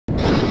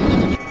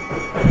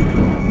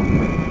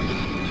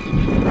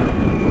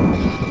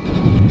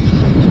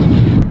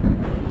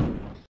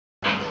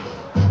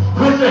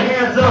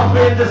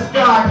in the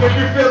sky. If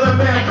you feel the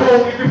man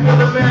cold, if you feel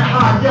the man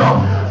hot,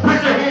 yo.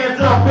 Put your hands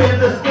up in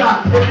the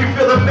sky. If you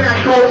feel the man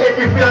cold, if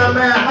you feel the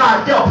man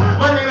hot, yo.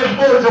 My name is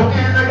Mojo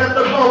and I got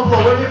the Mojo.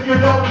 And if you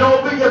don't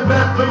know, be your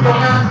best, bring your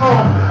ass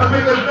home. I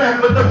bring it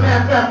back with the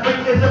man fast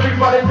fingers.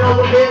 Everybody knows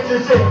I'm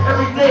hitting shit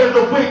every day of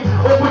the week.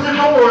 Or put your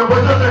door in,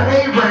 but just a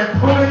haven.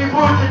 When you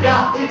put you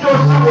down, it's your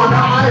shoe on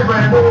the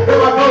iron.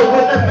 Here I go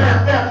with the man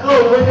fast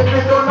flow. And if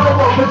you don't know,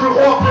 I'll put you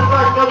off just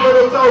like a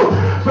little toe.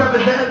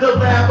 Representing the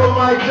lab, I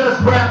might just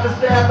rap and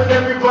stab. And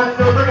everybody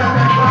knows I got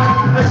that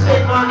clock. I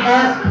shake my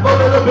ass, a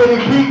little bitty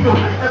Pico.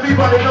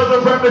 Everybody knows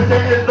I'm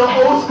representing the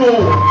old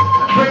school.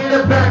 Bringing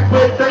it back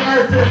with the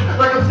essence.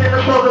 Like I'm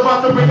Santa Claus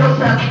about to bring your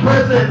past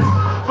presents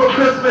for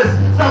Christmas.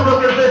 Stop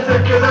looking,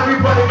 listen, cause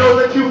everybody knows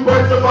that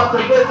Qbert's about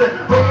to listen.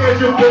 But here's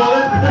you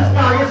ballin', the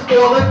sky is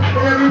falling,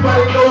 and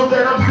everybody knows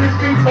that I'm 6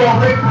 feet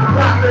falling.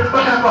 Rapping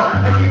forever,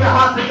 and keep it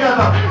hot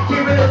together.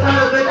 Keeping it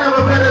tighter than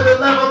ever, better than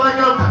level.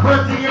 Like I'm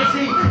Run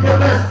DMC, your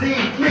best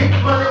team. Me,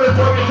 my name is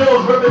Tony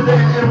Jones,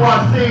 representing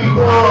NYC.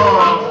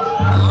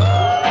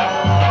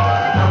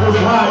 That was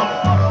hot.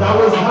 That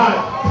was hot.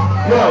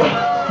 Yo,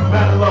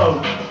 Matt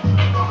Love.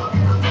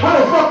 How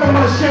the fuck are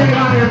my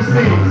Shanghai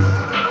MCs?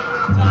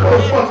 Where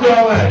the fuck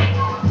y'all at?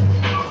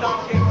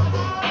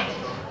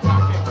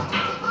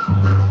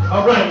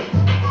 Alright.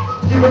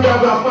 Keep it down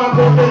about 5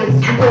 more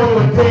minutes. You go to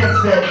a dance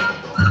set.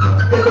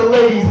 Get the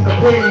ladies and the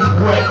panties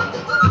wet.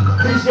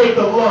 Appreciate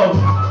the love.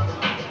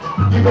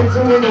 You've been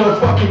tuned into a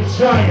fucking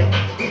giant.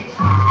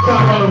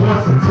 Count on the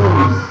ones and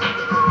twos.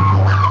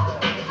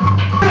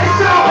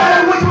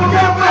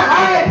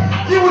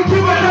 You would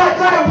keep it that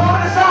tight,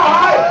 woman, it's all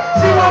high.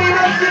 See what he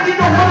next did, you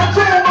know how to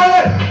turn,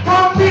 man.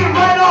 Come deep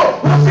right now,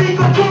 we'll see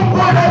you do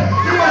what it.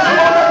 You must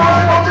know the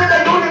person on the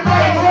day, you the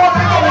guy, you want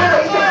to go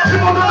with it. You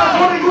know the next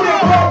one, you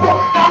didn't go,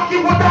 come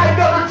keep what I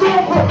got to do.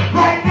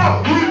 Right now,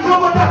 we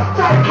come on that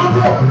tight,